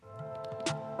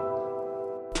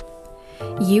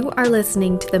You are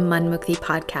listening to the Manmukti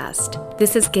podcast.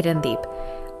 This is Kirandeep.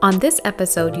 On this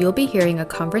episode, you'll be hearing a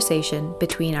conversation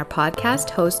between our podcast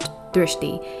host,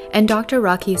 Drishti, and Dr.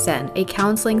 Rakhi Sen, a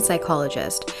counseling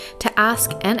psychologist, to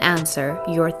ask and answer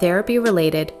your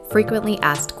therapy-related, frequently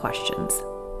asked questions.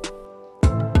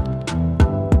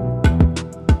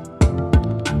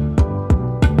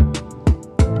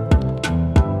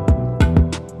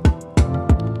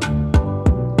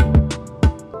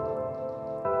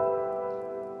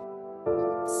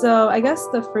 So I guess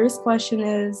the first question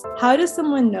is, how does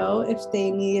someone know if they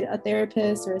need a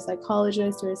therapist or a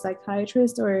psychologist or a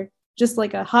psychiatrist or just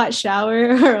like a hot shower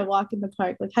or a walk in the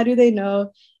park? Like, how do they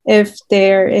know if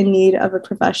they're in need of a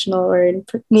professional or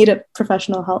need a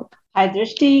professional help? Hi,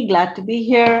 Drishti. Glad to be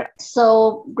here.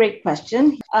 So, great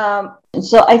question.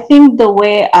 So I think the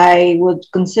way I would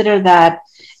consider that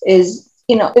is,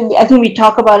 I think we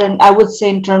talk about it, I would say,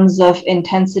 in terms of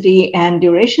intensity and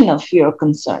duration of your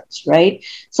concerns, right?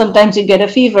 Sometimes you get a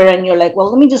fever and you're like,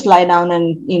 well, let me just lie down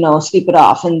and, sleep it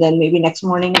off. And then maybe next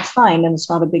morning it's fine and it's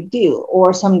not a big deal.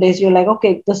 Or some days you're like,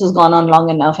 okay, this has gone on long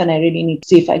enough and I really need to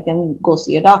see if I can go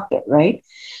see a doctor, right?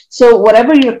 So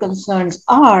whatever your concerns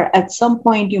are, at some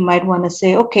point you might want to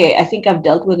say, okay, I think I've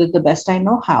dealt with it the best I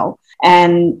know how.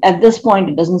 And at this point,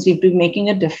 it doesn't seem to be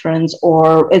making a difference,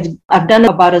 or I've done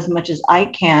about as much as I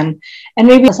can. And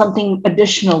maybe something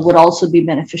additional would also be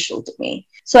beneficial to me.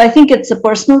 So I think it's a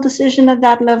personal decision at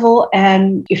that level.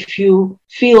 And if you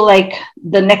feel like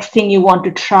the next thing you want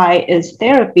to try is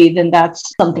therapy, then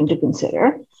that's something to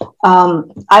consider.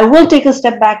 I will take a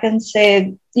step back and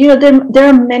say, there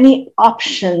are many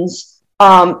options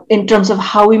in terms of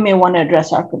how we may want to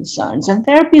address our concerns. And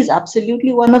therapy is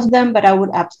absolutely one of them, but I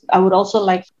would also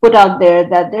like to put out there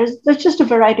that there's just a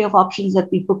variety of options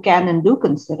that people can and do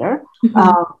consider.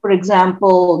 Mm-hmm. For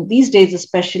example, these days,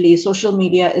 especially, social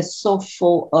media is so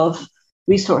full of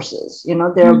resources.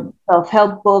 There are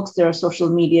self-help books, there are social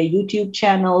media YouTube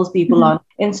channels, people on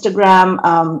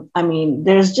Instagram.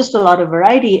 There's just a lot of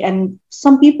variety, and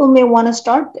some people may want to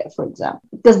start there, for example,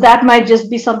 because that might just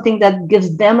be something that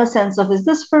gives them a sense of, is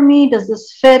this for me? Does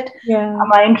this fit? Yeah.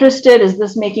 Am I interested? Is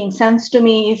this making sense to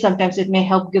me? Sometimes it may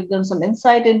help give them some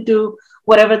insight into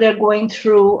whatever they're going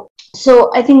through.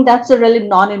 So I think that's a really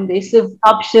non-invasive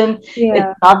option.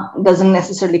 Yeah. It doesn't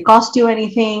necessarily cost you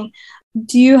anything.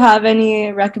 Do you have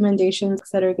any recommendations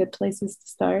that are good places to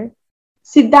start?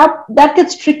 See, that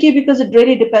gets tricky because it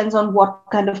really depends on what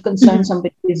kind of concern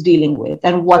somebody is dealing with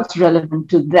and what's relevant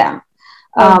to them.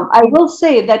 I will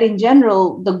say that in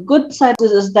general, the good side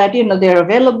is that, they're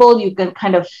available. You can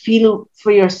kind of feel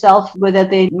for yourself whether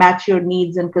they match your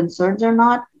needs and concerns or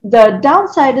not. The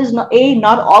downside is,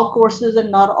 not all courses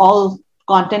and not all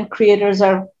content creators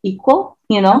are equal.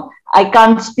 I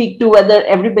can't speak to whether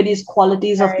everybody's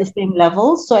quality is of the same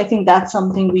level. So I think that's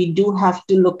something we do have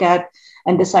to look at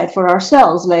and decide for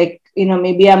ourselves. Like,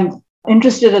 maybe I'm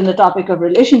interested in the topic of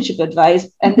relationship advice,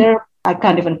 and I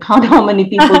can't even count how many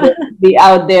people there be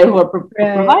out there who are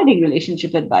providing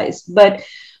relationship advice. But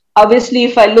obviously,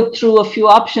 if I look through a few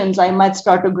options, I might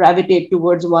start to gravitate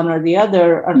towards one or the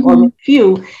other, or a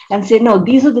few, and say, no,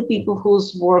 these are the people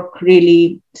whose work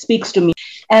really speaks to me.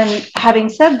 And having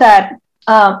said that,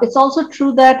 it's also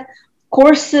true that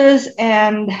courses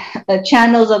and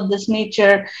channels of this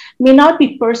nature may not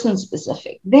be person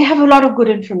specific. They have a lot of good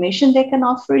information they can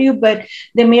offer you, but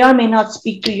they may or may not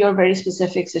speak to your very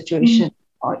specific situation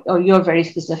or your very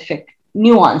specific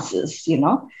nuances,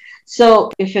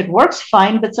 So if it works,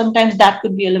 fine, but sometimes that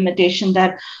could be a limitation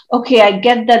that, okay, I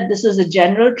get that this is a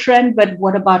general trend, but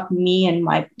what about me and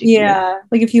my particular? Yeah,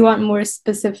 like if you want more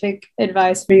specific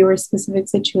advice for your specific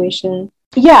situation.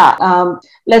 Yeah.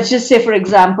 Let's just say, for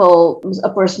example,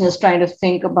 a person is trying to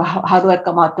think about how do I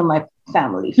come out to my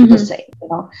family, for the sake,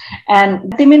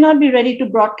 and they may not be ready to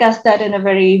broadcast that in a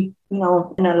very,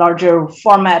 in a larger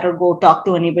format or go talk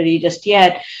to anybody just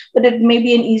yet. But it may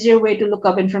be an easier way to look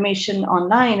up information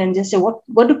online and just say,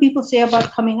 what do people say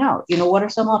about coming out? What are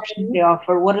some options they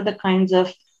offer? What are the kinds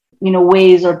of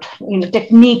ways or,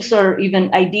 techniques or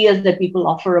even ideas that people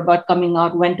offer about coming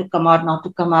out, when to come out, not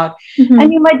to come out.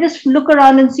 And you might just look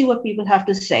around and see what people have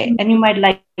to say. And you might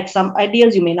like some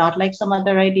ideas, you may not like some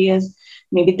other ideas.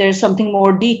 Maybe there's something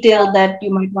more detailed that you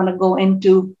might want to go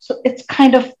into. So it's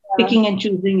kind of picking and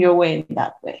choosing your way in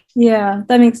that way. Yeah,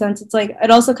 that makes sense. It's like, it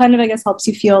also kind of, I guess, helps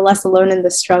you feel less alone in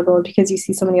the struggle because you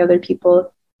see so many other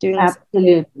people doing this.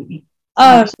 Absolutely.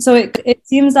 So it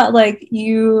seems that like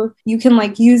you can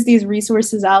like use these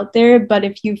resources out there, but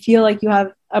if you feel like you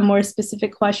have a more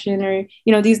specific question or,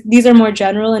 these are more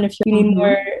general, and if you need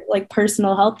more like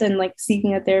personal help, then like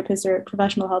seeking a therapist or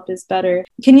professional help is better.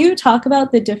 Can you talk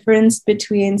about the difference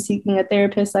between seeking a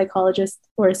therapist, psychologist,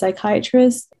 or a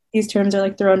psychiatrist? These terms are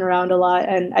like thrown around a lot,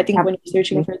 and I think when you're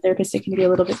searching for a therapist, it can be a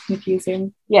little bit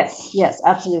confusing. Yes,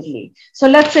 absolutely. So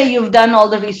let's say you've done all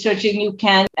the researching you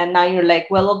can, and now you're like,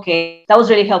 well, okay, that was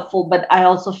really helpful, but I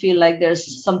also feel like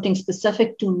there's something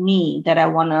specific to me that I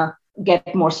want to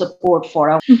get more support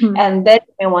for. And then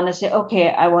I want to say, okay,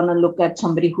 I want to look at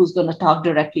somebody who's going to talk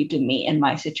directly to me in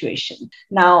my situation.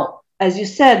 Now, as you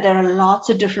said, there are lots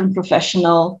of different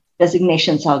professional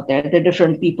designations out there. There are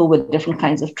different people with different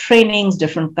kinds of trainings,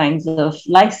 different kinds of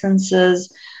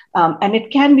licenses, and it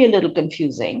can be a little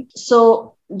confusing.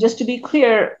 So just to be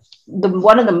clear,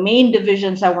 one of the main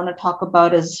divisions I want to talk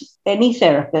about is any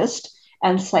therapist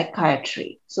and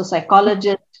psychiatry. So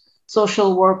psychologist,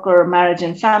 social worker, marriage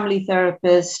and family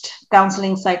therapist,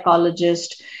 counseling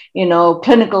psychologist,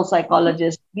 clinical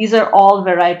psychologist. These are all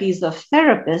varieties of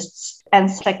therapists, and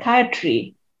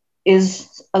psychiatry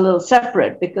is a little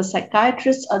separate because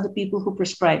psychiatrists are the people who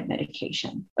prescribe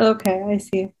medication. Okay, I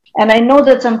see. And I know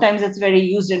that sometimes it's very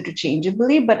used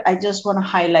interchangeably, but I just want to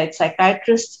highlight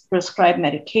psychiatrists prescribe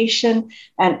medication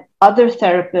and other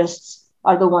therapists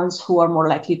are the ones who are more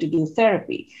likely to do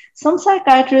therapy. Some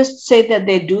psychiatrists say that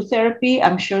they do therapy.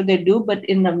 I'm sure they do, but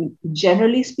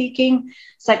generally speaking,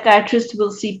 psychiatrists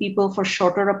will see people for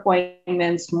shorter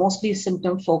appointments, mostly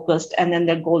symptom focused, and then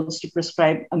their goal is to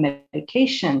prescribe a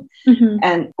medication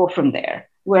and go from there.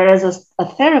 Whereas a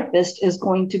therapist is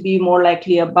going to be more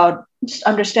likely about just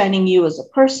understanding you as a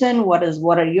person. What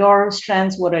are your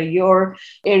strengths? What are your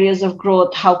areas of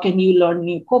growth? How can you learn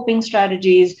new coping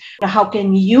strategies? How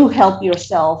can you help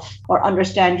yourself or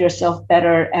understand yourself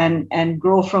better and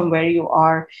grow from where you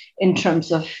are in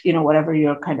terms of, whatever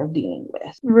you're kind of dealing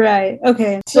with. Right.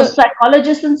 Okay. So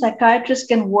psychologists and psychiatrists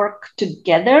can work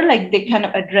together, like they kind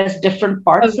of address different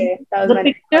parts of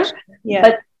the picture. Yeah.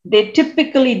 But they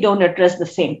typically don't address the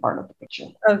same part of the picture.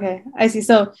 Okay, I see.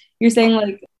 So you're saying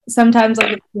like sometimes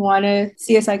like if you want to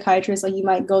see a psychiatrist, like you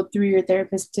might go through your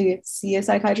therapist to see a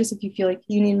psychiatrist if you feel like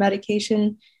you need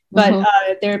medication, but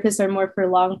therapists are more for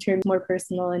long-term, more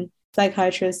personal, and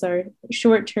psychiatrists are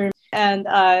short-term and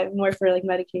more for like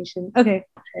medication. Okay.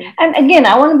 And again,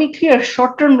 I want to be clear,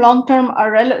 short-term, long-term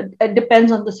it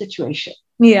depends on the situation.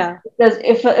 Yeah. Because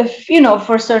if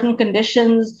for certain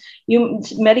conditions,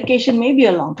 medication may be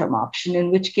a long-term option,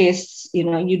 in which case,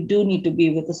 you do need to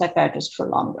be with a psychiatrist for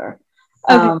longer.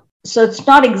 Okay. So it's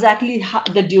not exactly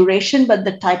the duration, but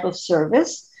the type of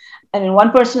service. And then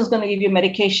one person is going to give you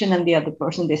medication and the other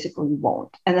person basically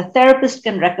won't. And a therapist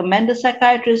can recommend a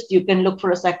psychiatrist. You can look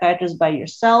for a psychiatrist by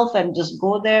yourself and just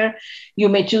go there. You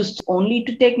may choose only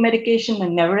to take medication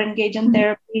and never engage in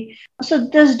therapy. So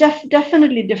there's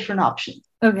definitely different options.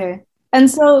 Okay. And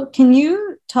so can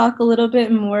you talk a little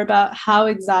bit more about how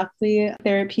exactly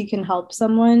therapy can help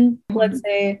someone? Let's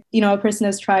say, a person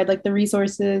has tried like the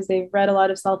resources, they've read a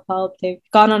lot of self-help, they've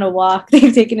gone on a walk,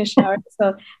 they've taken a shower.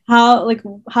 So how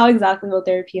exactly will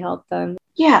therapy help them?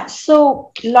 Yeah.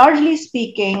 So largely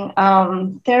speaking,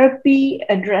 therapy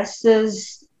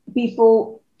addresses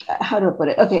people. How do I put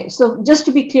it? Okay, so just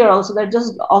to be clear, also there are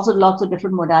just also lots of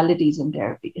different modalities in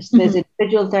therapy. So there's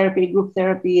individual therapy, group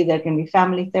therapy, there can be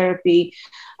family therapy,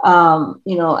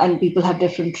 and people have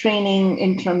different training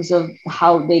in terms of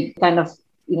how they kind of,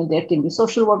 there can be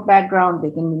social work background,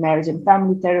 there can be marriage and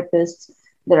family therapists,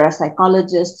 there are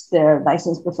psychologists, there are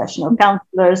licensed professional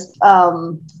counselors.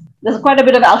 There's quite a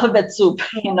bit of alphabet soup,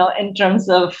 in terms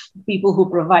of people who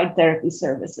provide therapy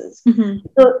services.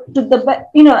 So,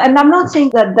 and I'm not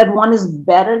saying that one is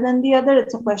better than the other.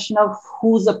 It's a question of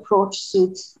whose approach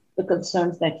suits the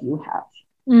concerns that you have.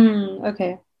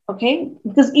 Okay.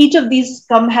 Because each of these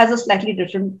has a slightly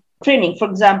different training. For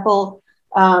example,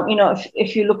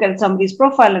 if you look at somebody's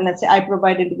profile and let's say I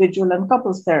provide individual and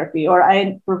couples therapy, or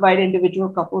I provide individual,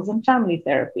 couples, and family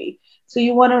therapy. So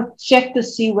you want to check to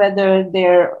see whether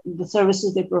the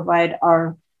services they provide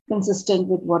are consistent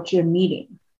with what you're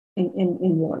needing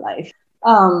in your life.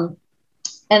 And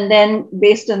then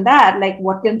based on that, like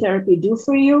what can therapy do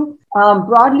for you?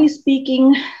 Broadly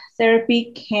speaking,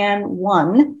 therapy can,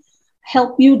 one,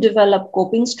 help you develop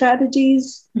coping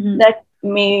strategies that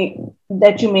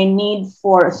you may need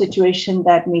for a situation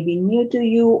that may be new to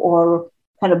you or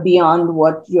kind of beyond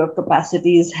what your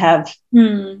capacities have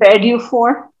prepared you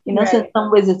for. Right. So in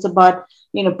some ways it's about,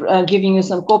 giving you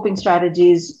some coping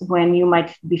strategies when you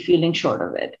might be feeling short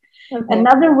of it. Okay.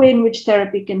 Another way in which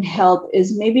therapy can help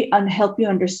is maybe help you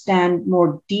understand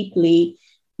more deeply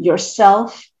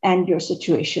yourself and your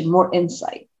situation, more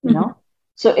insight,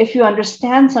 So if you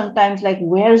understand sometimes, like,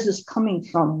 where is this coming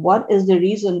from? What is the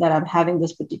reason that I'm having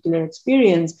this particular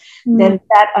experience? Then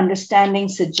that understanding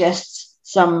suggests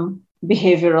some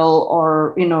behavioral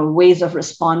or, ways of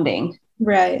responding.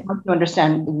 Right. To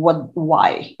understand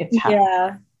why it's happening.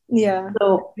 Yeah. Yeah.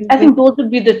 So I think those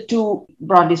would be the two,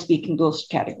 broadly speaking, those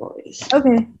categories.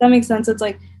 Okay, that makes sense. It's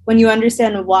like when you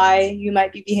understand why you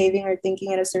might be behaving or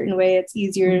thinking in a certain way, it's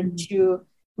easier to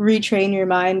retrain your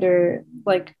mind or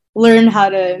like learn how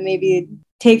to maybe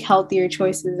take healthier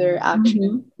choices or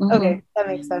action. Okay, that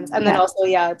makes sense. And then also,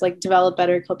 it's like develop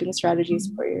better coping strategies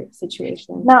for your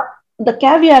situation. Now, the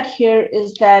caveat here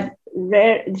is that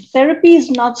therapy is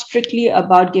not strictly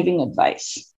about giving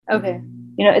advice. Okay.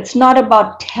 It's not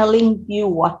about telling you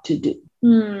what to do.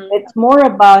 It's more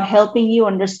about helping you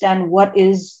understand what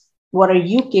are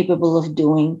you capable of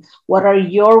doing? What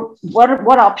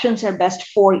options are best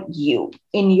for you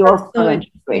in your current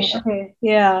situation? Okay.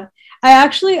 Yeah.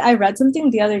 I read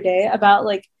something the other day about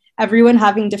like everyone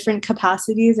having different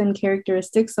capacities and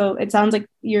characteristics. So it sounds like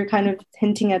you're kind of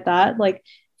hinting at that, like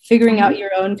figuring out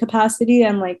your own capacity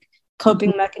and like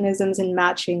coping mechanisms and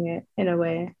matching it in a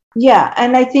way. Yeah.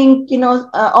 And I think,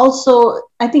 also,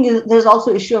 I think there's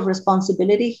also issue of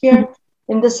responsibility here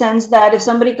in the sense that if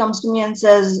somebody comes to me and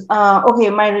says, okay,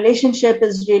 my relationship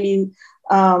is really,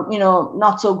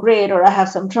 not so great, or I have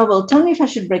some trouble, tell me if I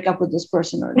should break up with this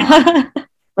person or not.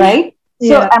 Right?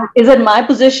 So is it my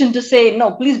position to say,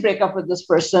 no, please break up with this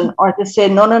person, or to say,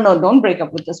 no, don't break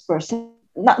up with this person?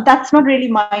 No, that's not really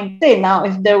my say. Now,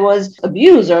 if there was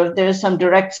abuse or if there's some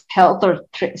direct health or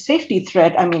safety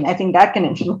threat, I mean, I think that can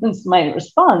influence my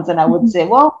response. And I would say,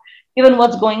 well, given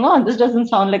what's going on, this doesn't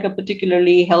sound like a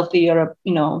particularly healthy or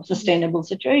sustainable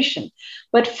situation.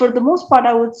 But for the most part,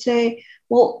 I would say,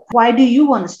 well, why do you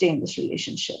want to stay in this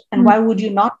relationship? And why would you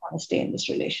not want to stay in this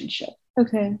relationship?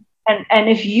 Okay. And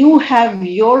if you have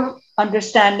your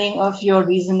understanding of your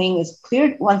reasoning is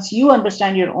clear, once you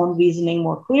understand your own reasoning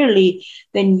more clearly,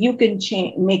 then you can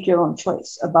make your own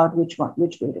choice about which way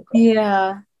to go.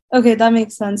 Yeah. Okay, that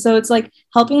makes sense. So it's like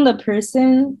helping the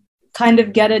person kind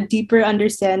of get a deeper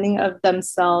understanding of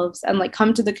themselves and like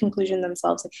come to the conclusion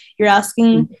themselves. Like you're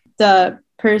asking the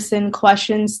person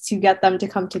questions to get them to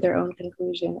come to their own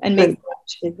conclusion and make a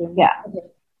decision. Yeah. Okay.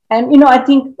 And, I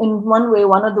think in one way,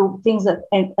 one of the things that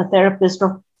a therapist,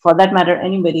 or for that matter,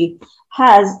 anybody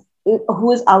has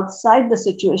who is outside the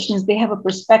situation is they have a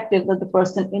perspective that the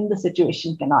person in the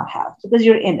situation cannot have because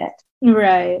you're in it.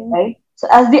 Right. So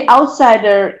as the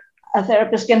outsider, a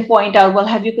therapist can point out, well,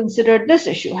 have you considered this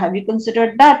issue? Have you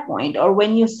considered that point? Or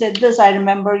when you said this, I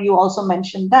remember you also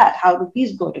mentioned that. How do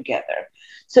these go together?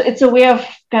 So it's a way of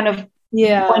kind of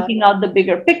pointing out the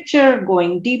bigger picture,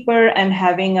 going deeper, and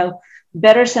having a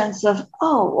better sense of,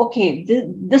 oh, okay,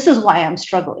 this is why I'm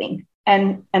struggling.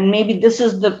 And maybe this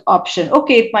is the option.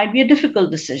 Okay, it might be a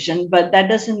difficult decision, but that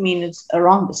doesn't mean it's a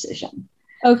wrong decision.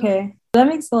 Okay, that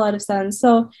makes a lot of sense.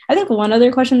 So I think one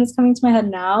other question that's coming to my head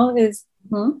now is,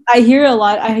 I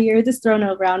hear this thrown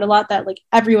around a lot that like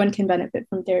everyone can benefit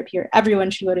from therapy or everyone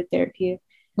should go to therapy.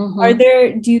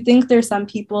 Do you think there's some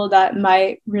people that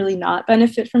might really not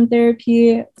benefit from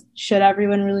therapy? Should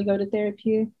everyone really go to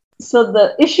therapy? So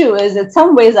the issue is, in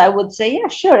some ways, I would say, yeah,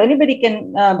 sure, anybody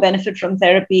can benefit from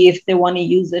therapy if they want to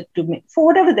use it for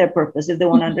whatever their purpose. If they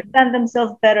want to understand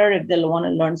themselves better, if they want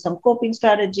to learn some coping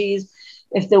strategies,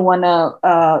 if they want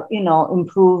to,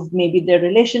 improve maybe their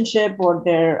relationship or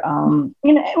their,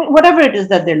 whatever it is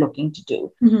that they're looking to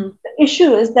do. The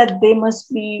issue is that they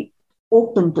must be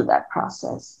open to that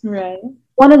process. Right.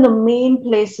 One of the main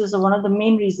places, or one of the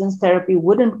main reasons therapy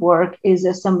wouldn't work is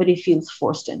if somebody feels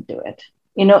forced into it.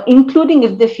 Including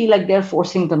if they feel like they're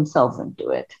forcing themselves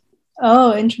into it.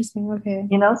 Oh, interesting. Okay.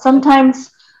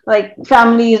 Sometimes like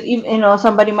families,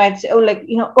 somebody might say, oh, like,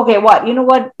 okay,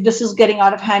 what, this is getting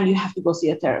out of hand. You have to go see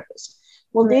a therapist.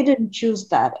 Well, they didn't choose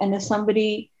that. And if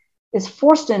somebody is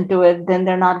forced into it, then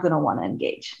they're not going to want to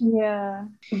engage. Yeah.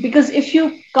 Because if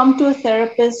you come to a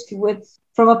therapist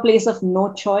from a place of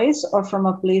no choice, or from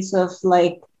a place of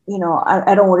like,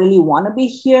 I don't really want to be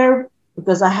here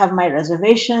because I have my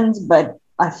reservations, but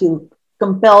I feel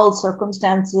compelled,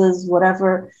 circumstances,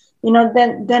 whatever,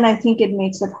 then I think it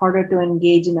makes it harder to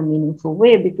engage in a meaningful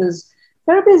way, because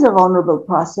therapy is a vulnerable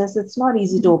process. It's not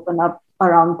easy to open up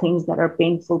around things that are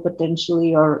painful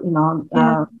potentially, or,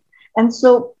 and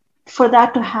so for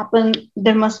that to happen,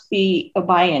 there must be a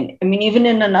buy-in. I mean, even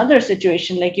in another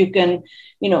situation, like you can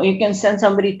send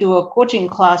somebody to a coaching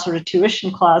class or a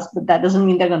tuition class, but that doesn't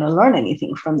mean they're going to learn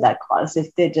anything from that class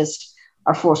if they just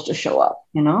are forced to show up,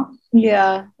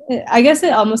 Yeah, I guess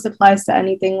it almost applies to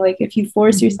anything. Like if you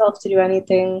force yourself to do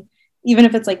anything, even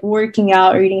if it's like working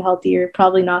out or eating healthy, you're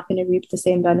probably not going to reap the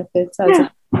same benefits as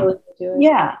if you're willing to do it.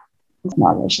 Yeah.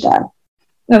 Acknowledge that.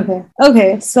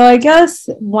 Okay. So I guess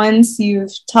once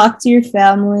you've talked to your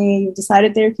family, you've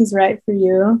decided therapy's right for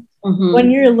you. When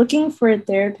you're looking for a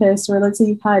therapist, or let's say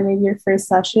you've had maybe your first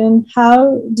session,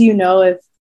 how do you know if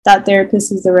that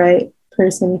therapist is the right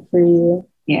person for you?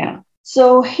 Yeah.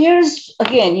 So here's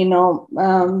again,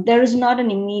 there is not an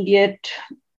immediate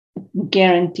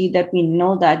guarantee that we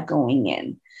know that going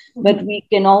in, but we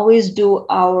can always do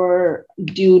our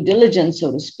due diligence,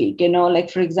 so to speak. Like,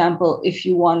 for example, if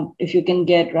you can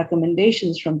get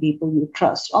recommendations from people you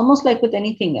trust, almost like with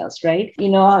anything else, right?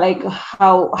 Like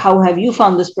how have you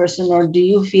found this person, or do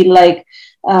you feel like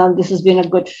this has been a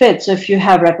good fit? So if you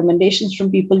have recommendations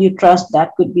from people you trust,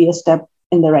 that could be a step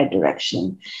in the right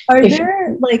direction. Are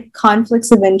there like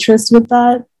conflicts of interest with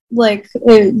that? Like,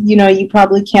 you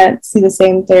probably can't see the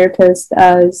same therapist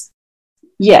as.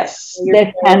 Yes,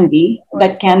 that can be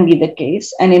the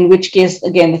case. And in which case,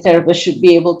 again, the therapist should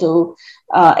be able to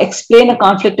explain a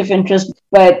conflict of interest.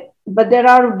 But there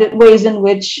are ways in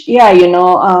which,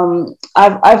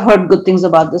 I've heard good things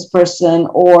about this person,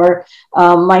 or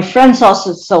my friend saw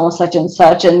such and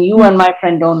such, and you and my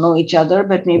friend don't know each other,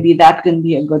 but maybe that can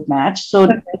be a good match. So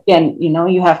again,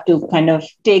 you have to kind of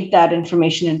take that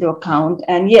information into account.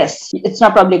 And yes, it's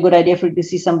not probably a good idea for you to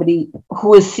see somebody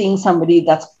who is seeing somebody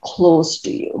that's close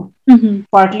to you.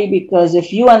 Partly because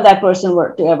if you and that person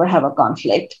were to ever have a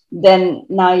conflict, then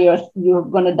now you're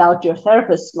going to doubt your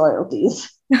therapist's loyalties.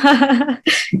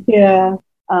 Yeah.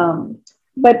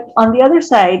 But on the other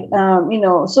side,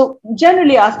 so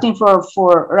generally asking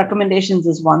for recommendations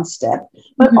is one step,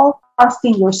 but also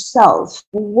asking yourself,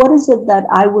 what is it that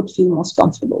I would feel most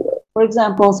comfortable with? For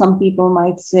example, some people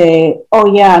might say,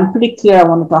 oh yeah, I'm pretty clear I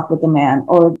want to talk with a man,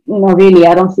 or, really,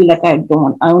 I don't feel like I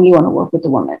only want to work with a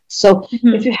woman. So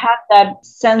if you have that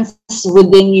sense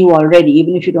within you already,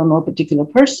 even if you don't know a particular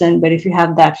person, but if you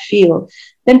have that feel,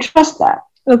 then trust that.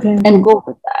 Okay. And go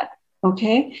with that.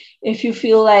 Okay. If you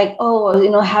feel like,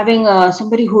 having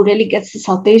somebody who really gets the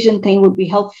South Asian thing would be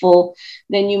helpful,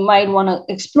 then you might want to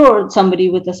explore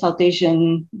somebody with a South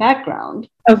Asian background.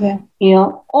 Okay.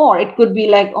 Or it could be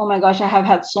like, oh my gosh, I have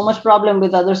had so much problem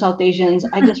with other South Asians.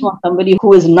 I just want somebody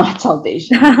who is not South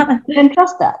Asian. You can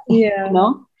trust that. Yeah.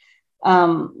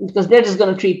 Because they're just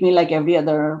going to treat me like every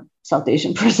other South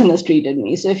Asian person has treated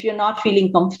me. So if you're not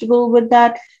feeling comfortable with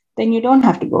that, then you don't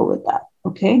have to go with that.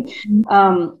 Okay.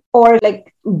 Or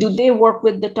like, do they work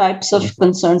with the types of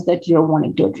concerns that you're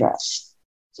wanting to address?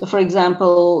 So for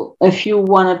example, if you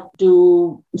want to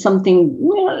do something,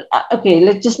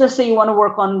 let's say you want to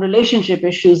work on relationship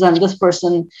issues, and this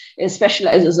person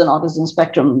specializes in autism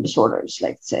spectrum disorders,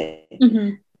 let's say.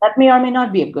 That may or may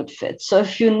not be a good fit. So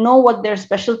if you know what their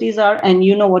specialties are and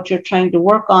you know what you're trying to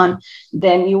work on,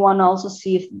 then you want to also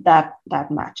see if that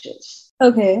matches.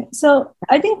 Okay, so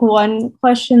I think one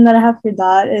question that I have for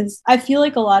that is, I feel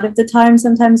like a lot of the time,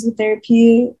 sometimes with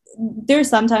therapy,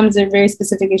 sometimes there are very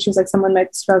specific issues, like someone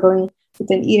might be struggling with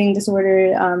an eating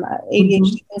disorder,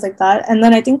 ADHD, things like that. And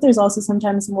then I think there's also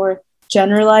sometimes more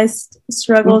generalized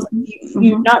struggles.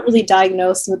 You're not really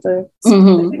diagnosed with a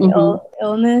specific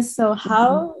illness. So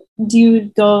how do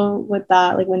you go with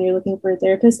that, like when you're looking for a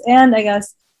therapist? And I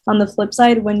guess on the flip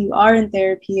side, when you are in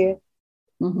therapy,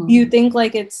 do you think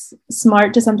like it's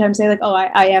smart to sometimes say like, oh,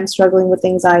 I am struggling with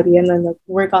anxiety, and then like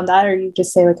work on that? Or you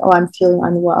just say like, oh, I'm feeling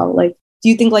unwell? Like, do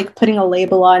you think like putting a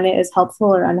label on it is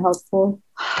helpful or unhelpful?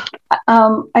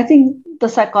 I think the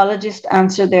psychologist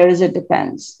answer there is it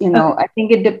depends. I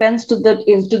think it depends to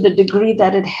the degree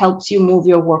that it helps you move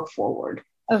your work forward.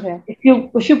 Okay.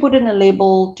 If you put in a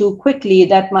label too quickly,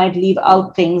 that might leave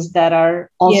out things that are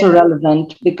also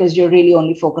relevant, because you're really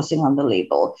only focusing on the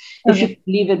label. If you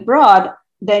leave it broad,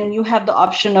 then you have the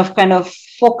option of kind of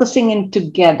focusing in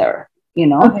together,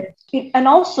 And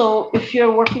also, if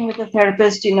you're working with a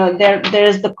therapist,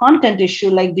 there's the content issue,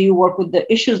 like, do you work with the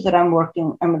issues that I want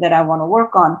to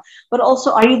work on? But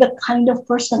also, are you the kind of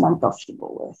person I'm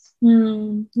comfortable with?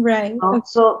 Right.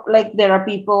 So, like, there are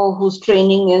people whose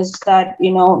training is that,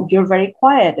 you're very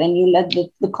quiet and you let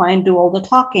the client do all the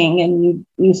talking, and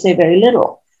you say very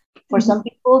little. For some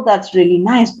people, that's really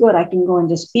nice. Good. I can go and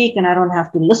just speak, and I don't have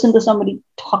to listen to somebody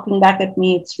talking back at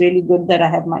me. It's really good that I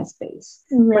have my space.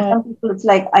 Right. For some people, it's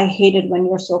like, I hate it when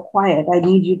you're so quiet. I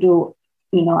need you to,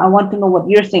 I want to know what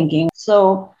you're thinking.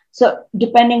 So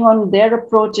depending on their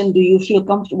approach, and do you feel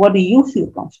comfortable? What do you feel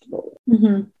comfortable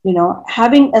with?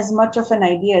 Having as much of an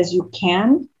idea as you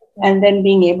can, and then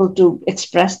being able to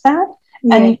express that.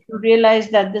 And you realize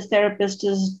that this therapist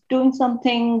is doing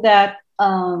something that,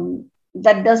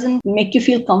 that doesn't make you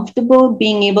feel comfortable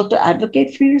being able to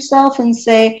advocate for yourself and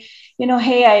say,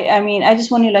 hey, I mean, I just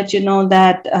want to let you know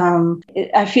that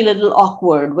I feel a little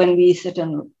awkward when we sit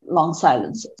in long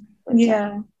silences.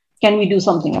 Yeah. Can we do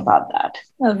something about that?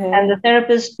 Okay. And the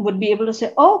therapist would be able to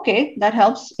say, oh, okay, that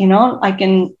helps.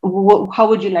 How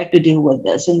would you like to deal with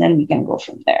this? And then we can go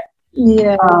from there.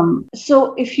 Yeah.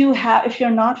 So if you're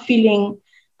not feeling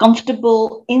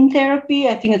comfortable in therapy,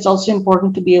 I think it's also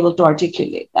important to be able to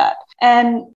articulate that.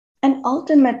 And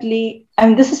ultimately,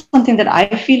 and this is something that I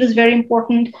feel is very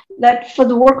important, that for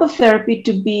the work of therapy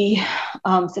to be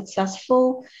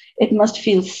successful, it must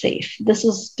feel safe. This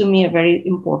is, to me, a very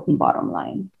important bottom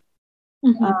line.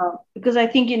 Because I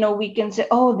think, we can say,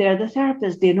 oh, they're the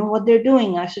therapist. They know what they're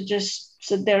doing. I should just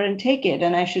sit there and take it.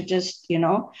 And I should just,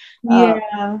 like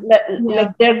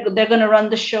they're going to run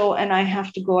the show and I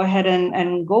have to go ahead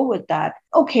and go with that.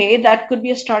 Okay, that could be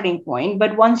a starting point.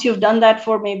 But once you've done that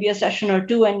for maybe a session or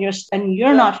two and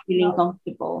you're not feeling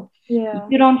comfortable, if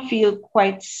you don't feel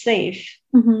quite safe,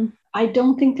 I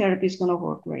don't think therapy is going to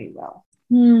work very well.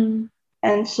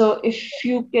 And so if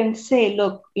you can say,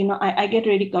 look, I get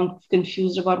really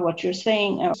confused about what you're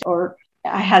saying, or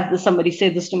I had somebody say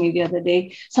this to me the other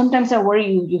day, sometimes I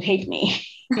worry you hate me,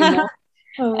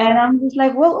 And I'm just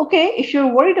like, well, okay, if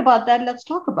you're worried about that, let's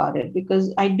talk about it,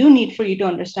 because I do need for you to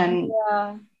understand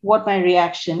what my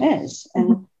reaction is.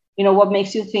 And, what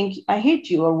makes you think I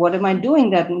hate you, or what am I doing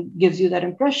that gives you that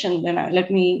impression? Then let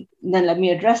me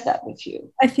address that with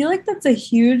you. I feel like that's a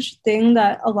huge thing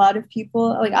that a lot of people,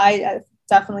 like I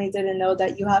definitely didn't know,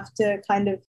 that you have to kind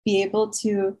of be able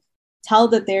to tell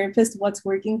the therapist what's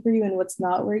working for you and what's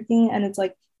not working. And it's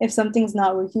like, if something's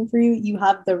not working for you, you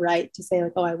have the right to say,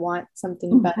 like, oh, I want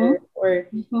something better. Or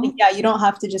like, you don't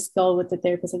have to just go with the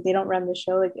therapist. Like, they don't run the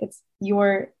show. Like, it's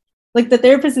like the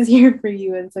therapist is here for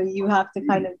you. And so you have to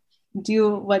kind of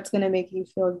do what's going to make you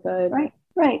feel good.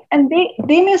 Right. And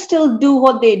they may still do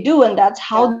what they do, and that's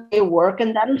how they work,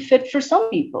 and that'll fit for some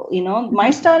people.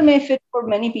 My style may fit for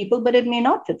many people, but it may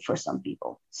not fit for some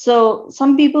people. So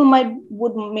some people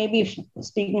would maybe,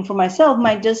 speaking for myself,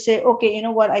 might just say, okay, you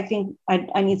know what, I think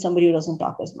I need somebody who doesn't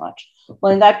talk as much.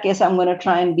 Well, in that case, I'm going to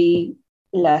try and be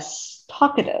less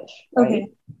talkative. Right? Okay.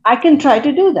 I can try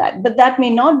to do that, but that may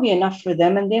not be enough for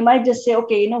them. And they might just say,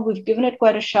 okay, we've given it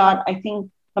quite a shot. I think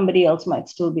somebody else might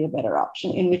still be a better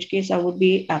option, in which case I would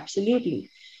be absolutely,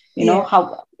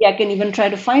 I can even try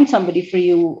to find somebody for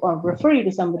you or refer you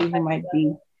to somebody who might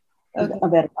be a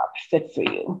better fit for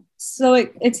you. So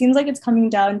it seems like it's coming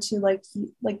down to like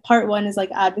part one is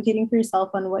like advocating for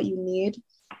yourself on what you need,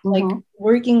 like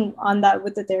working on that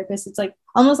with the therapist. It's like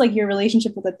almost like your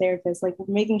relationship with the therapist, like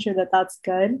making sure that that's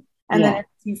good. And then if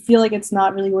you feel like it's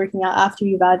not really working out after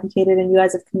you've advocated and you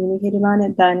guys have communicated on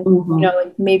it, then,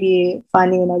 like maybe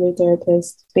finding another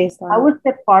therapist based on. I would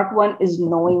say part one is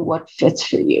knowing what fits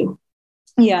for you.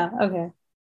 Yeah. Okay.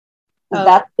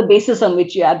 That's the basis on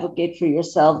which you advocate for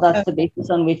yourself. That's the basis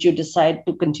on which you decide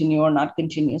to continue or not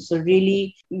continue. So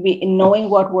really knowing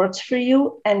what works for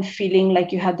you and feeling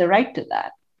like you have the right to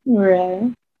that.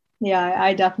 Right. Yeah,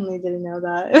 I definitely didn't know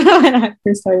that when I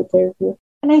first started therapy.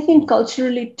 And I think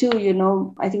culturally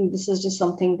too, I think this is just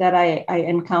something that I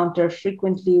encounter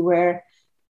frequently, where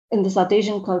in the South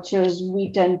Asian cultures,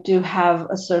 we tend to have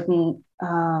a certain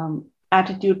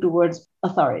attitude towards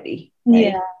authority. Right?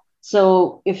 Yeah.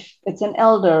 So if it's an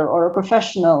elder or a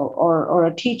professional or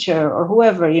a teacher or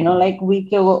whoever, like we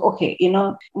go, okay,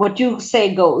 what you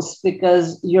say goes,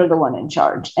 because you're the one in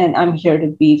charge and I'm here to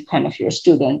be kind of your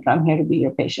student, or I'm here to be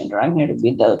your patient, or I'm here to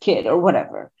be the kid or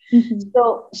whatever.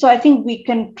 So I think we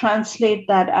can translate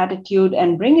that attitude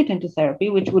and bring it into therapy,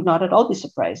 which would not at all be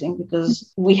surprising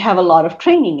because we have a lot of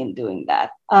training in doing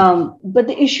that. But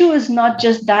the issue is not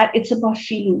just that, it's about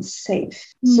feeling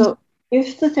safe. So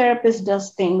if the therapist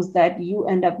does things that you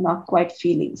end up not quite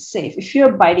feeling safe, if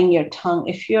you're biting your tongue,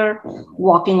 if you're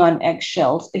walking on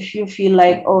eggshells, if you feel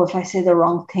like, oh, if I say the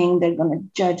wrong thing, they're going to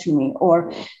judge me,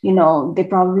 or, they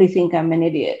probably think I'm an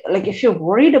idiot. Like if you're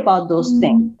worried about those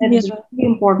things, then it's really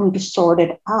important to sort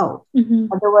it out.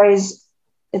 Otherwise,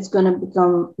 it's going to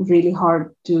become really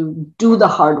hard to do the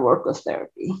hard work of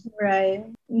therapy. Right.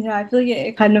 Yeah, I feel like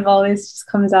it kind of always just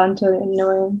comes down to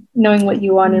knowing what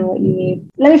you want and what you need.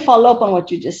 Let me follow up on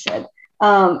what you just said.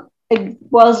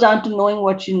 It boils down to knowing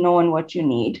what you know and what you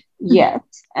need. Yes.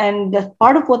 And the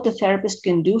part of what the therapist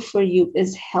can do for you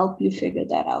is help you figure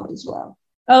that out as well.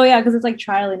 Oh, yeah, because it's like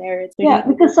trial and error.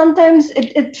 Because sometimes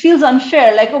it feels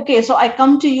unfair. Like, okay, so I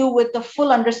come to you with the full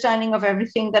understanding of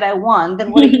everything that I want.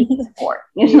 Then what are you for?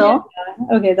 Yeah.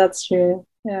 Okay, that's true.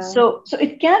 Yeah. So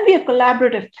it can be a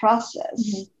collaborative process.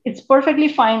 Mhm. It's perfectly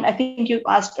fine. I think you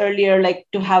asked earlier, like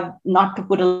to have not to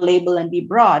put a label and be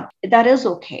broad. That is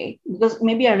okay, because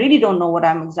maybe I really don't know what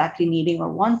I'm exactly needing or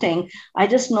wanting. I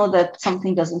just know that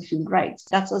something doesn't feel right.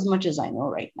 That's as much as I know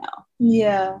right now.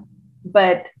 Yeah.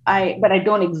 But I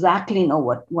don't exactly know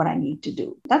what I need to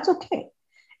do. That's okay.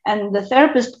 And the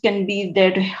therapist can be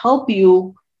there to help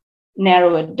you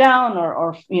narrow it down,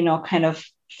 or kind of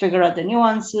figure out the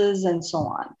nuances and so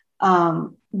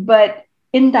on. But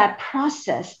in that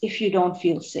process, if you don't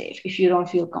feel safe, if you don't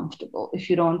feel comfortable, if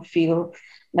you don't feel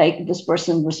like this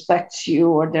person respects you,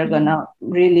 or they're gonna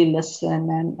really listen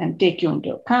and take you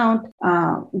into account,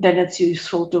 then it's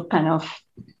useful to kind of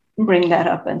bring that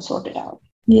up and sort it out.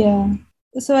 Yeah.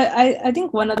 So I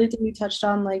think one other thing you touched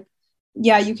on, like,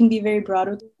 yeah, you can be very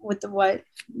broad with what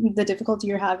the difficulty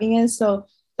you're having is. So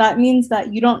that means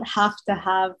that you don't have to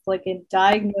have like a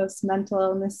diagnosed mental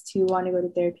illness to want to go to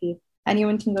therapy.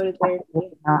 Anyone can go to therapy.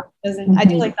 I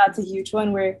think like that's a huge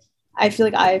one where I feel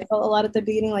like I felt a lot at the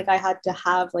beginning, like I had to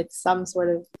have like some sort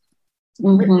of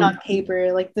written on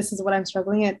paper, like this is what I'm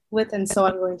struggling with, and so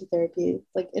I'm going to therapy.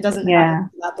 Like it doesn't have to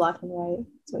be that black and white.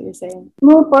 That's what you're saying.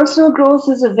 No, personal growth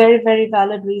is a very, very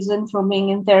valid reason for being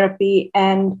in therapy.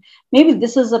 And maybe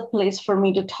this is a place for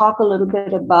me to talk a little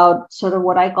bit about sort of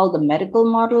what I call the medical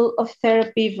model of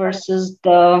therapy versus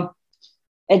the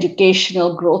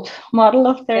educational growth model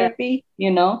of therapy,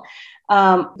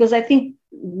 because I think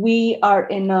we are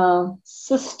in a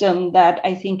system that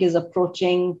I think is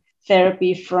approaching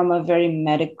therapy from a very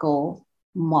medical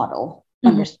model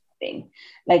understanding.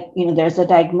 Like, there's a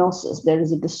diagnosis, there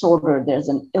is a disorder, there's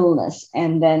an illness,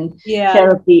 and then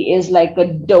therapy is like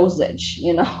a dosage,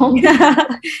 if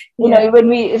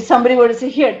somebody were to say,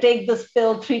 here, take this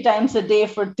pill 3 times a day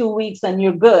for 2 weeks and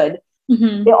you're good.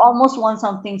 They almost want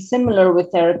something similar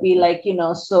with therapy, like,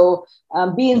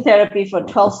 be in therapy for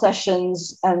 12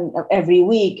 sessions and every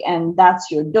week, and that's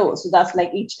your dose. So that's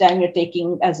like each time you're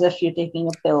taking, as if you're taking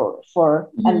a pill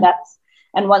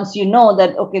and once you know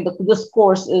that, okay, this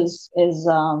course is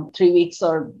 3 weeks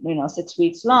or 6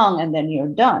 weeks long, and then you're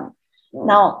done.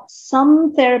 Now,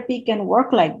 some therapy can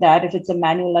work like that if it's a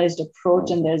manualized approach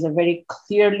and there's a very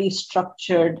clearly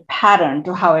structured pattern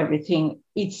to how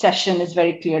each session is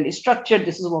very clearly structured.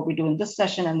 This is what we do in this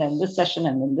session, and then this session,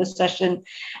 and then this session.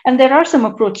 And there are some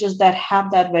approaches that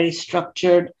have that very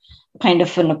structured kind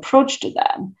of an approach to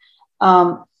that.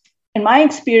 In my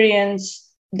experience,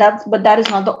 but that is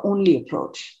not the only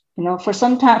approach. For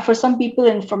some people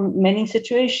and from many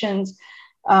situations,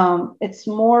 it's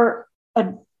more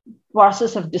a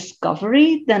process of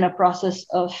discovery than a process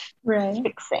of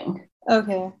fixing.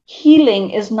 Okay.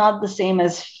 Healing is not the same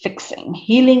as fixing.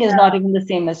 Healing is not even the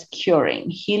same as curing.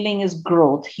 Healing is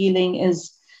growth. Healing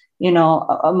is,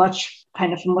 a much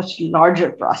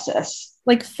larger process.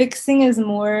 Like fixing is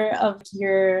more of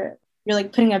you're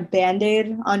like putting a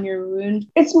Band-Aid on your wound.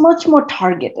 It's much more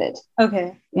targeted.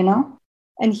 Okay.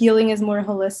 And healing is more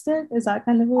holistic? Is that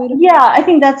kind of a way to I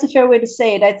think that's a fair way to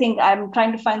say it. I think I'm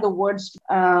trying to find the words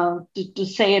to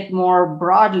say it more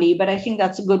broadly, but I think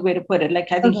that's a good way to put it.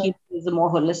 Like, I think healing is a more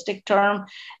holistic term,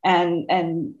 and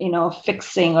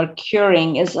fixing or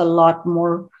curing is a lot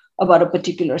more about a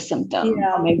particular symptom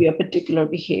or maybe a particular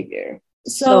behavior.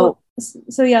 So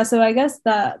I guess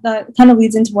that kind of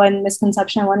leads into one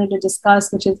misconception I wanted to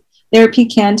discuss, which is therapy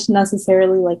can't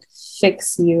necessarily like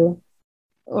fix you.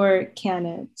 Or can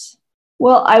it?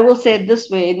 Well, I will say it this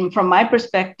way. From my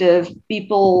perspective,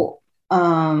 people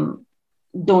don't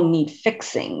need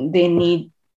fixing. They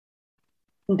need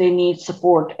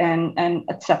support and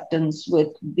acceptance with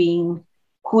being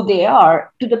who they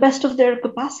are to the best of their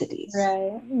capacities.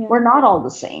 Right. Yeah. We're not all the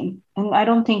same, and I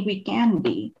don't think we can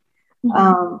be.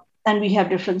 And we have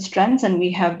different strengths, and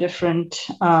we have different,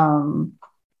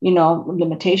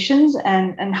 limitations.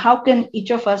 And how can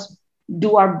each of us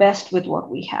do our best with what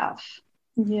we have?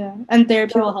 Yeah. And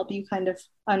therapy will help you kind of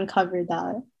uncover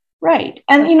that. Right.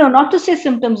 And, not to say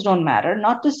symptoms don't matter,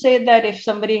 not to say that if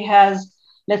somebody has,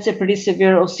 let's say, pretty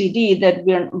severe OCD, that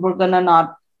we're going to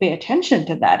not pay attention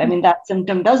to that. I mean, that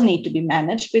symptom does need to be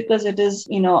managed because it is,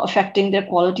 affecting their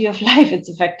quality of life. It's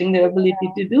affecting their ability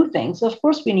to do things. So, of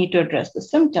course, we need to address the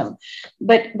symptom.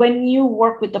 But when you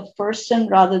work with a person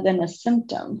rather than a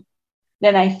symptom,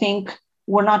 then I think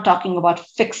we're not talking about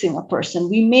fixing a person.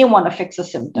 We may want to fix a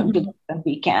symptom to the extent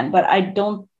we can, but I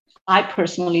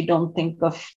personally don't think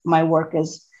of my work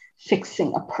as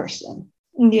fixing a person.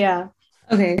 Yeah.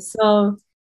 Okay. So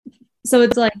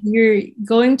it's like you're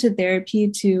going to therapy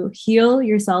to heal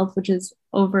yourself, which is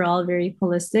overall very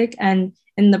holistic. And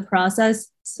in the process,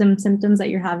 some symptoms that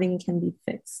you're having can be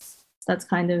fixed. That's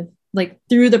kind of like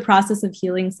through the process of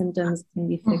healing, symptoms can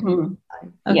be fixed. Okay.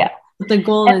 Yeah. But the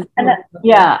goal is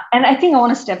and I think I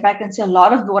want to step back and say a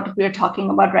lot of what we're talking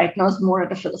about right now is more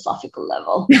at a philosophical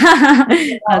level.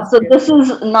 So this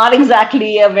is not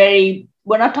exactly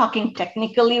we're not talking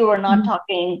technically, we're not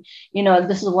talking,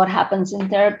 this is what happens in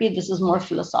therapy. This is more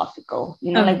philosophical,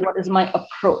 like what is my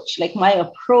approach? Like my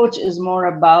approach is more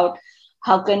about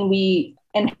how can we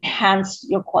enhance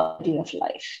your quality of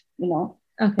life,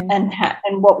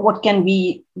 and what can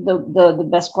be the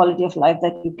best quality of life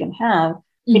that you can have.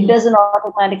 It doesn't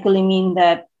automatically mean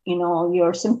that,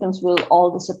 your symptoms will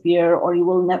all disappear or you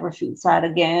will never feel sad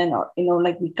again, or,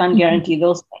 like we can't guarantee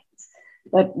those things.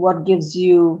 But what gives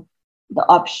you the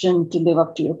option to live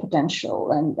up to your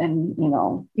potential and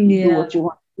do what you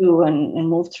want to do and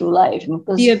move through life.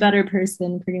 Because, be a better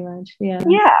person, pretty much. Yeah.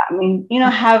 Yeah. I mean,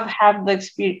 have the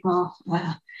experience.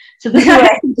 So this is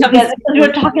where because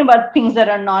we're talking about things that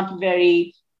are not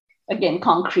very, again,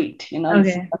 concrete,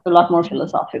 it's a lot more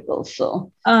philosophical.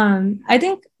 So I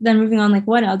think then moving on, like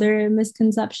what other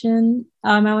misconception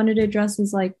I wanted to address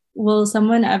is like, will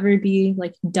someone ever be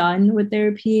like done with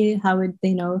therapy? How would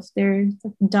they know if they're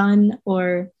done,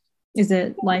 or is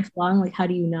it lifelong? Like, how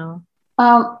do you know?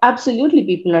 Absolutely,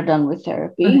 people are done with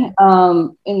therapy.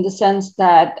 In the sense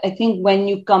that I think when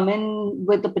you come in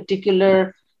with a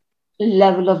particular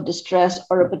level of distress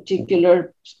or a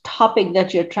particular topic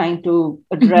that you're trying to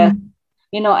address,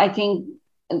 I think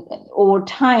over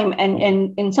time,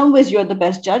 and in some ways you're the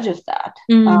best judge of that.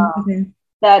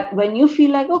 That when you feel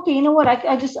like, okay, you know what,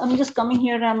 I'm just coming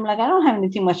here and I'm like, I don't have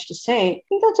anything much to say. I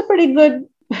think that's a pretty good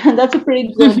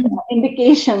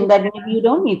indication that maybe you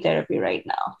don't need therapy right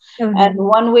now. And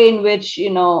one way in which,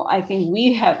 I think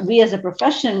we as a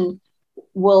profession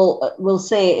will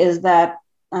say is that,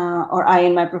 or I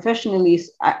in my profession, at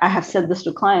least, I have said this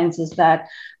to clients, is that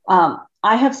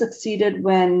I have succeeded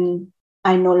when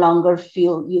I no longer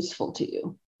feel useful to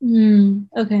you.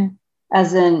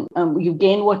 As in, you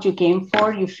gain what you came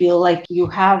for. You feel like you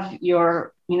have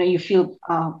your, you feel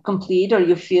complete, or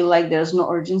you feel like there's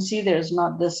no urgency. There's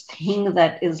not this thing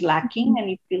that is lacking, and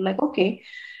you feel like, okay.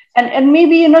 And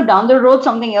maybe, down the road,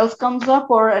 something else comes up,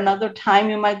 or another time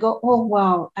you might go, oh,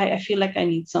 wow, I feel like I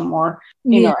need some more,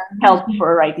 help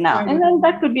for right now. And then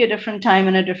that could be a different time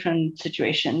and a different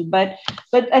situation. But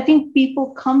I think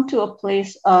people come to a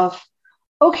place of,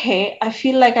 okay, I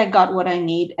feel like I got what I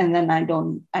need. And then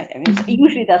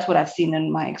usually that's what I've seen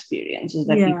in my experience, is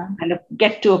that people kind of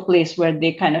get to a place where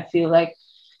they kind of feel like,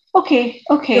 okay,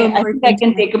 I think I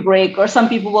can take a break. Or some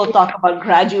people will talk about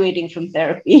graduating from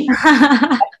therapy.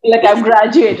 I feel like I've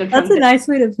graduated. That's a nice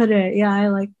way to put it. Yeah, I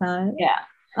like that. Yeah.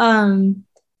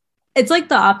 It's like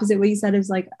the opposite. What you said is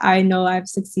like, I know I've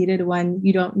succeeded when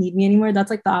you don't need me anymore. That's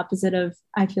like the opposite of,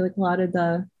 I feel like a lot of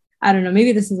the, I don't know,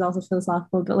 maybe this is also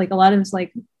philosophical, but like a lot of it's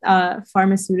like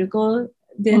pharmaceutical,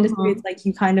 the industry, it's like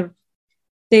you kind of,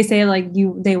 they say like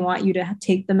they want you to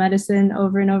take the medicine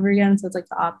over and over again. So it's like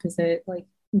the opposite, like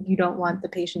you don't want the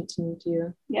patient to need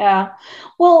you. Yeah.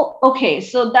 Well, okay.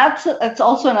 So that's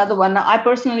also another one. Now, I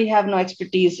personally have no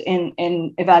expertise in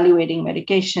evaluating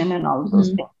medication and all of those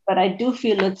things, but I do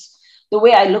feel it's, the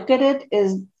way I look at it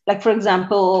is like, for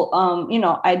example,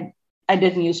 I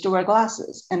didn't used to wear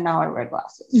glasses, and now I wear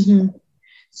glasses.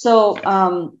 So,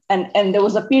 and there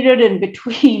was a period in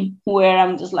between where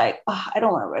I'm just like, I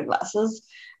don't want to wear glasses.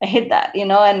 I hate that,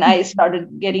 and I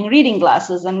started getting reading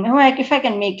glasses, and like, if I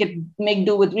can make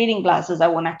do with reading glasses, I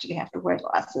won't actually have to wear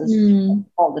glasses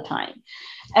all the time.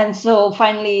 And so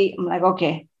finally I'm like,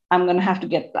 okay, I'm going to have to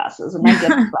get glasses, and I get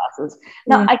the glasses.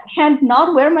 Now I can't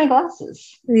not wear my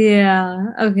glasses. Yeah.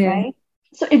 Okay. Right?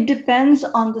 So it depends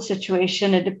on the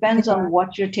situation. It depends on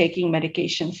what you're taking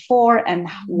medication for and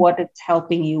what it's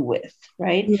helping you with,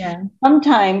 right? Yeah.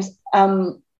 Sometimes,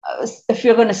 if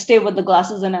you're going to stay with the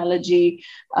glasses analogy,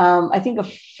 I think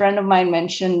a friend of mine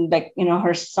mentioned, like,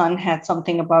 her son had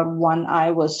something about one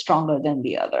eye was stronger than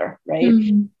the other, right?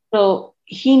 So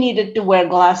he needed to wear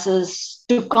glasses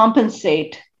to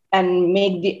compensate and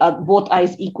make the both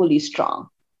eyes equally strong.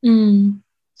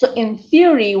 So in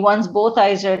theory, once both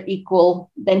eyes are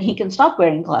equal, then he can stop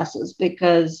wearing glasses,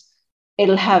 because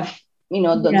it'll have,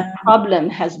 the problem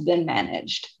has been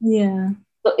managed. Yeah.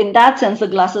 So in that sense, the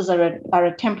glasses are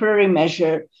a temporary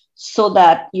measure so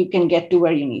that you can get to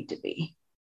where you need to be,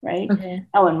 right? Okay.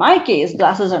 Now, in my case,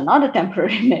 glasses are not a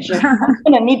temporary measure. I'm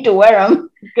going to need to wear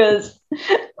them because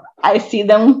I see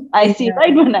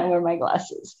right when I wear my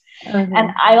glasses.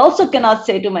 And I also cannot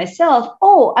say to myself,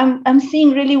 oh, I'm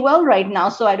seeing really well right now,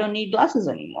 so I don't need glasses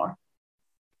anymore.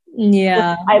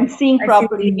 Yeah. I'm seeing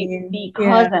properly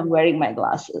because I'm wearing my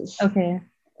glasses. Okay.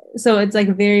 So it's like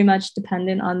very much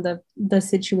dependent on the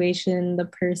situation, the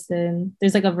person.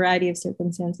 There's like a variety of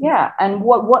circumstances. Yeah. And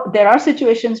what there are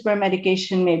situations where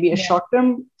medication may be a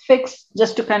short-term fix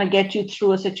just to kind of get you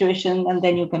through a situation, and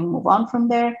then you can move on from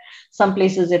there. Some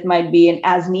places it might be an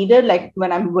as needed, like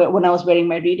when I was wearing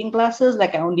my reading glasses,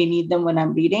 like I only need them when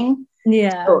I'm reading.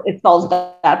 Yeah. So it solves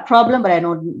that problem, but I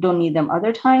don't need them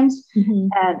other times.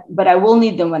 But I will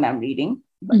need them when I'm reading.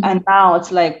 And now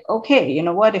it's like, okay, you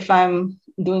know what? If I'm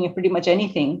doing pretty much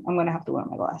anything, I'm going to have to wear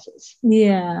my glasses.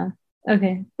 Yeah.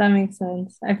 Okay. That makes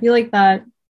sense. I feel like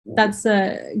that's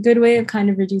a good way of kind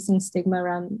of reducing stigma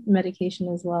around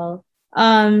medication as well.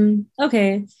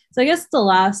 Okay. So I guess the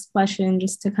last question,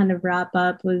 just to kind of wrap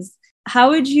up, was how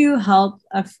would you help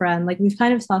a friend? Like we've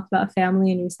kind of talked about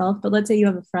family and yourself, but let's say you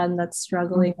have a friend that's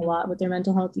struggling a lot with their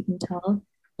mental health, you can tell.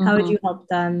 How would you help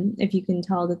them if you can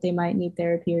tell that they might need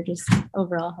therapy or just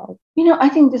overall help? You know, I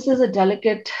think this is a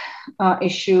delicate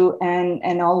issue,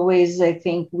 and always I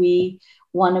think we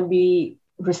want to be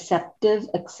receptive,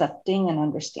 accepting, and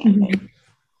understanding.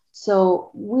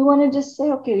 So we want to just say,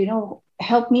 okay, you know,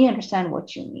 help me understand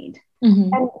what you need,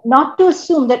 and not to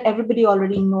assume that everybody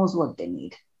already knows what they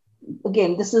need.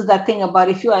 Again, this is that thing about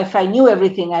if I knew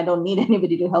everything, I don't need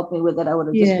anybody to help me with it. I would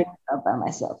have just figured it out by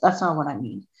myself. That's not what I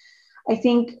mean. I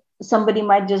think somebody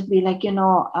might just be like, you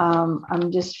know,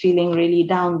 I'm just feeling really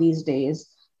down these days.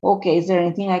 Okay, is there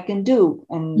anything I can do?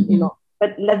 And, you know,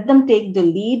 but let them take the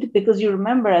lead, because you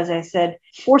remember, as I said,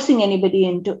 forcing anybody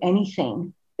into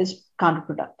anything is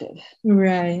counterproductive.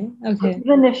 Right. Okay.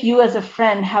 Even if you as a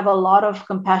friend have a lot of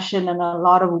compassion and a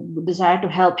lot of desire to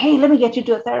help, hey, let me get you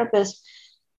to a therapist,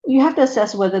 you have to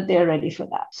assess whether they're ready for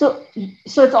that. So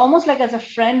it's almost like as a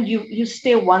friend, you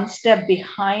stay one step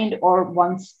behind or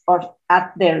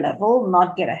at their level,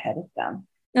 not get ahead of them.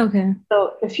 Okay.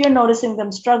 So if you're noticing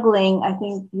them struggling, I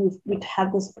think we've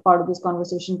had this part of this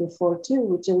conversation before too,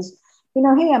 which is, you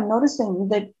know, hey, I'm noticing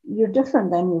that you're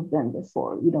different than you've been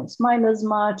before. You don't smile as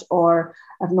much, or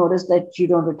I've noticed that you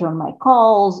don't return my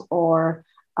calls, or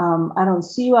I don't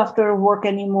see you after work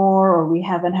anymore, or we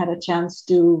haven't had a chance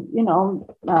to, you know,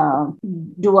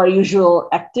 do our usual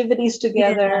activities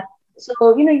together. Yeah.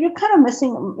 So, you know, you're kind of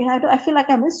missing, you know, I feel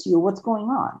like I miss you. What's going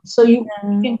on? So you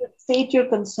can state your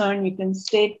concern. You can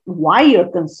state why you're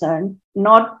concerned,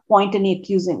 not point any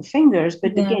accusing fingers,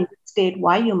 but again, state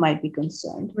why you might be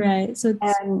concerned. Right. So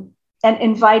and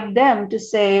invite them to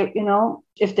say, you know,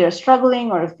 if they're struggling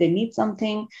or if they need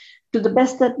something, to the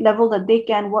best level that they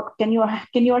can, what can you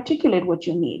articulate what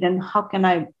you need, and how can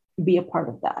I be a part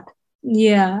of that?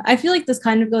 Yeah, I feel like this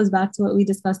kind of goes back to what we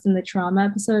discussed in the trauma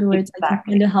episode, where it's like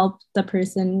trying to help the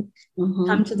person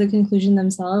come to the conclusion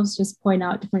themselves, just point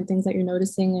out different things that you're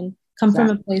noticing and come from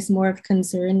a place more of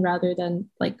concern rather than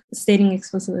like stating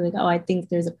explicitly like, oh, I think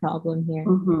there's a problem here.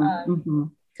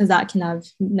 Because that can have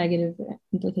negative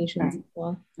implications as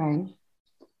well. Right.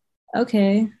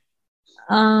 Okay.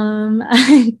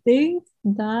 I think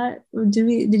that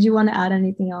did you want to add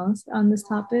anything else on this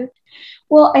topic?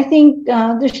 Well, I think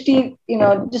Drishti, you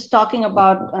know, just talking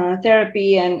about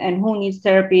therapy and who needs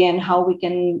therapy and how we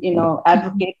can, you know,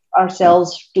 advocate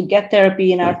ourselves to get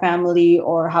therapy in our family,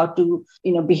 or how to,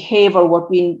 you know, behave, or what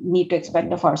we need to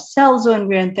expect of ourselves when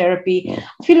we're in therapy.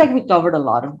 I feel like we covered a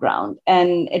lot of ground,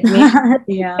 and it may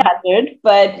be gathered,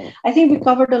 but I think we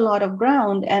covered a lot of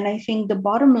ground. And I think the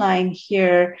bottom line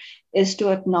here is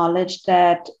to acknowledge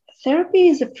that therapy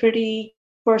is a pretty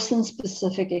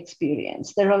person-specific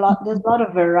experience. There's a lot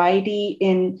of variety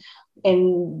in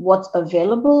what's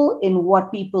available, in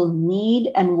what people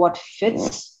need, and what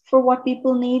fits for what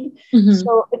people need.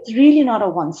 So it's really not a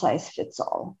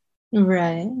one-size-fits-all.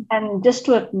 Right. And just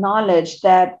to acknowledge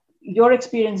that your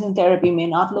experience in therapy may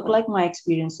not look like my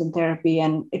experience in therapy,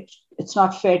 and it's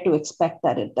not fair to expect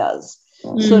that it does.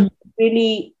 So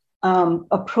really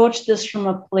approach this from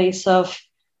a place of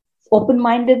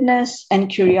open-mindedness and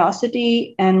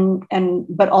curiosity, and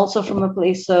but also from a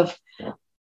place of,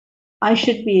 I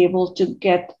should be able to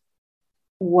get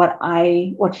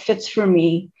what fits for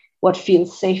me, what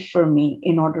feels safe for me,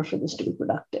 in order for this to be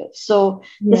productive. So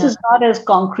this is not as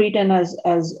concrete and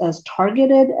as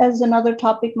targeted as another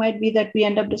topic might be that we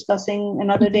end up discussing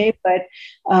another day,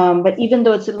 but even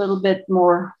though it's a little bit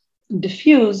more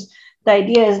diffuse, the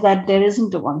idea is that there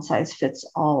isn't a one size fits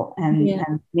all,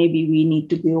 and maybe we need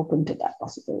to be open to that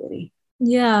possibility.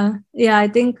 Yeah, I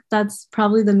think that's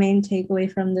probably the main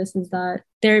takeaway from this, is that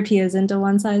therapy isn't a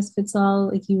one size fits all.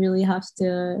 Like, you really have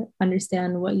to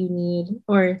understand what you need,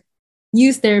 or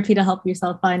use therapy to help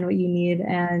yourself find what you need.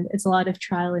 And it's a lot of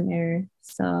trial and error.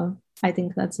 So I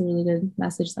think that's a really good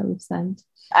message that we've sent.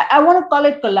 I want to call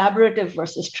it collaborative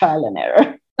versus trial and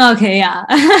error. Okay, yeah.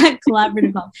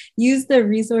 Collaborative help. Use the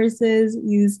resources,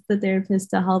 use the therapist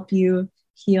to help you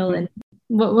heal. And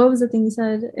what was the thing you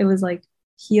said? It was like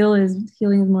healing is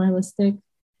more holistic.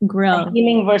 Grow.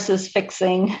 Healing versus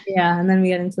fixing. Yeah, and then we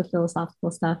get into philosophical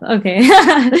stuff. Okay.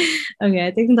 Okay,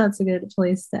 I think that's a good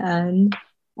place to end.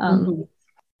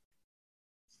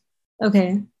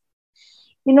 Okay.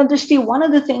 Drishti, one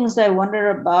of the things I wonder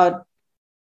about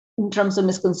in terms of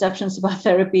misconceptions about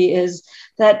therapy is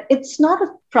that it's not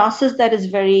a process that is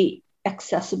very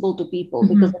accessible to people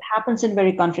because it happens in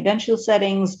very confidential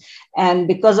settings. And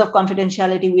because of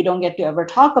confidentiality, we don't get to ever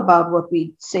talk about what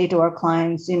we say to our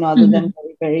clients, other than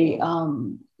very, very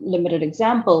limited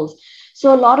examples.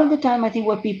 So a lot of the time, I think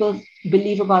what people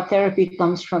believe about therapy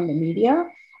comes from the media.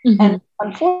 And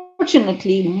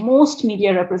unfortunately, most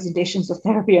media representations of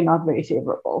therapy are not very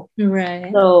favorable.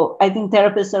 Right. So I think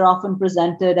therapists are often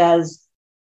presented as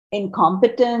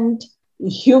incompetent,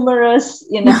 humorous,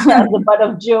 as a butt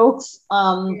of jokes,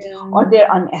 or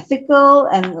they're unethical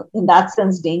and in that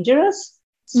sense dangerous.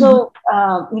 So,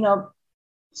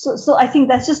 so I think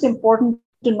that's just important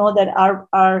to know that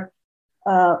our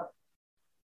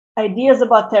ideas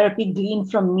about therapy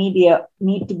gleaned from media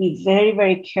need to be very,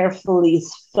 very carefully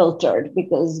filtered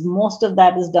because most of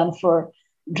that is done for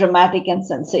dramatic and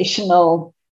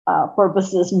sensational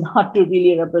purposes, not to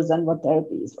really represent what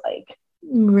therapy is like.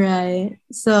 Right.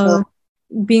 So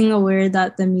being aware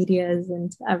that the media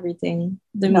isn't everything.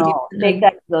 Take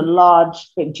that with a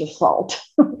large pinch of salt.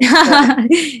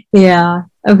 Yeah.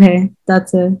 Okay.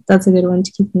 That's a good one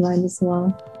to keep in mind as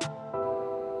well.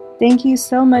 Thank you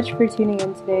so much for tuning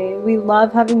in today. We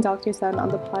love having Dr. Sen on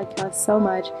the podcast so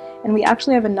much, and we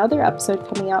actually have another episode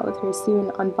coming out with her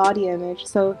soon on body image,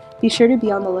 so be sure to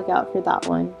be on the lookout for that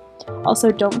one.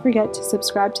 Also, don't forget to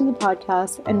subscribe to the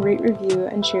podcast and rate, review,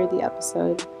 and share the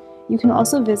episode. You can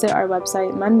also visit our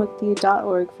website,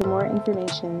 manmukti.org, for more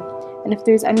information. And if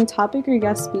there's any topic or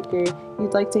guest speaker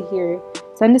you'd like to hear,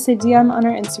 send us a DM on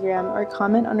our Instagram or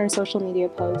comment on our social media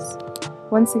posts.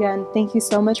 Once again, thank you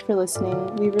so much for listening.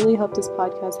 We really hope this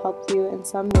podcast helped you in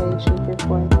some way, shape, or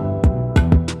form.